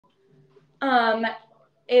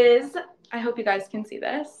is, I hope you guys can see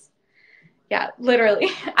this. Yeah, literally.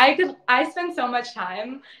 I spend so much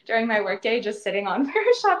time during my workday just sitting on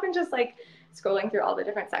Photoshop and just like scrolling through all the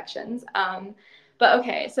different sections. But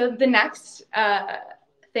okay, so the next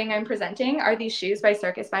thing I'm presenting are these shoes by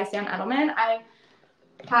Circus by Sam Edelman. I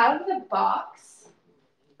have the box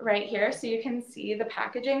right here so you can see the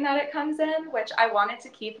packaging that it comes in, which I wanted to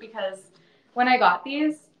keep because when I got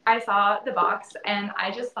these, I saw the box and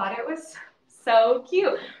I just thought it was so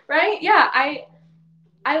cute, right? Yeah,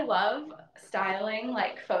 I love styling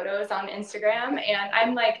like photos on Instagram, and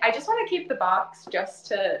I'm like, I just want to keep the box just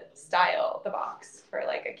to style the box for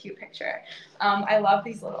like a cute picture. I love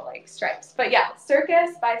these little like stripes. But yeah,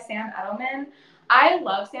 Circus by Sam Edelman. I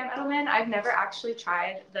love Sam Edelman. I've never actually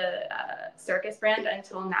tried the Circus brand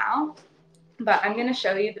until now, but I'm gonna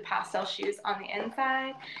show you the pastel shoes on the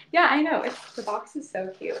inside. Yeah, I know, the box is so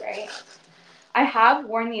cute, right? I have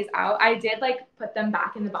worn these out. I did like put them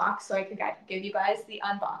back in the box so I could give you guys the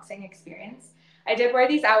unboxing experience. I did wear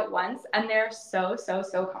these out once and they're so, so,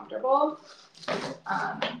 so comfortable.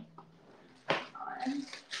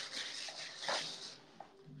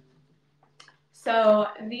 So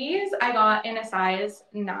these I got in a size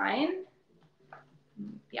 9.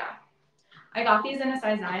 Yeah. I got these in a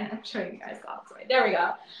size 9. I'm showing you guys the opposite way. There we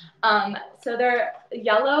go. So they're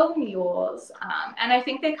yellow mules, and I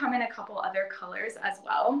think they come in a couple other colors as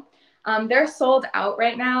well. They're sold out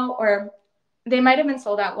right now, or they might have been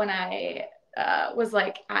sold out when I was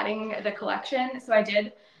like adding the collection. So I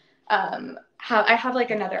did I have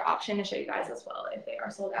like another option to show you guys as well if they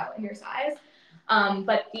are sold out in your size.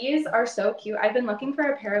 But these are so cute. I've been looking for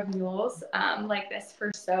a pair of mules like this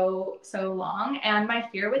for so long. And my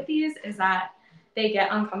fear with these is that they get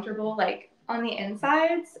uncomfortable like on the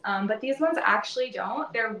insides. But these ones actually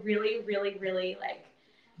don't. They're really, really, really like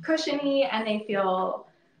cushiony, and they feel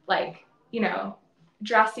like, you know,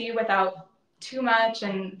 dressy without too much.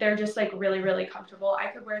 And they're just like really, really comfortable. I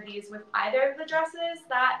could wear these with either of the dresses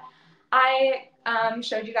that I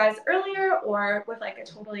showed you guys earlier, or with like a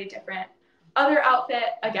totally different other outfit.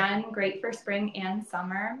 Again, great for spring and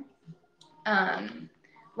summer.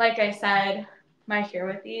 Like I said, my fear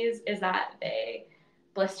with these is that they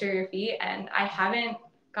blister your feet, and I haven't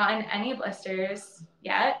gotten any blisters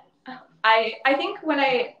yet. I think when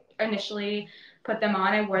I initially put them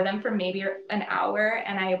on, I wore them for maybe an hour,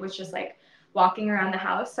 and I was just like walking around the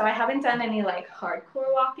house. So I haven't done any like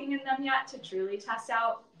hardcore walking in them yet to truly test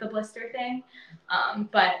out the blister thing.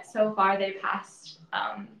 But so far they passed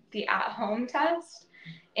the at-home test,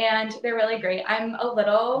 and they're really great. I'm a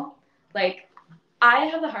little like, I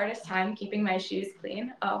have the hardest time keeping my shoes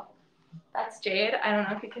clean. Oh, that's Jade. I don't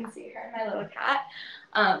know if you can see her, my little cat.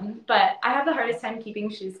 But I have the hardest time keeping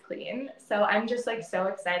shoes clean. So I'm just like so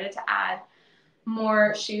excited to add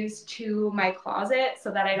more shoes to my closet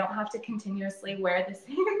so that I don't have to continuously wear the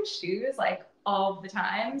same shoes like all the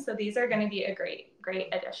time. So these are going to be a great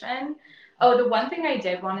addition. Oh, the one thing I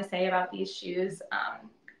did want to say about these shoes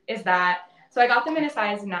is that, so I got them in a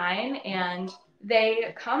size 9, and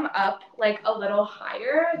they come up like a little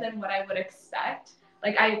higher than what I would expect.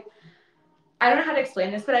 Like I don't know how to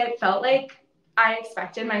explain this, but I felt like I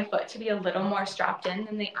expected my foot to be a little more strapped in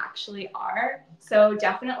than they actually are. So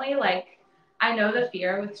definitely, like, I know the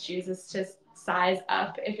fear with shoes is to size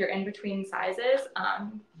up if you're in between sizes,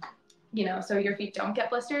 you know, so your feet don't get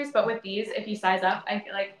blisters. But with these, if you size up, I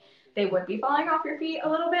feel like they would be falling off your feet a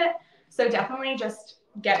little bit. So definitely just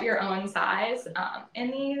get your own size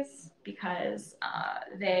in these, because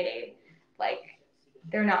they're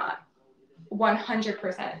not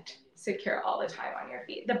 100% secure all the time on your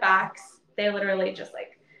feet. The backs, they literally just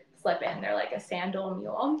like slip in. They're like a sandal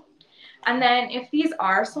mule. And then if these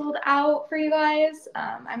are sold out for you guys,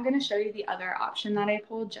 I'm going to show you the other option that I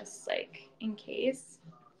pulled just like in case.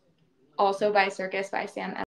 Also by Circus by Sam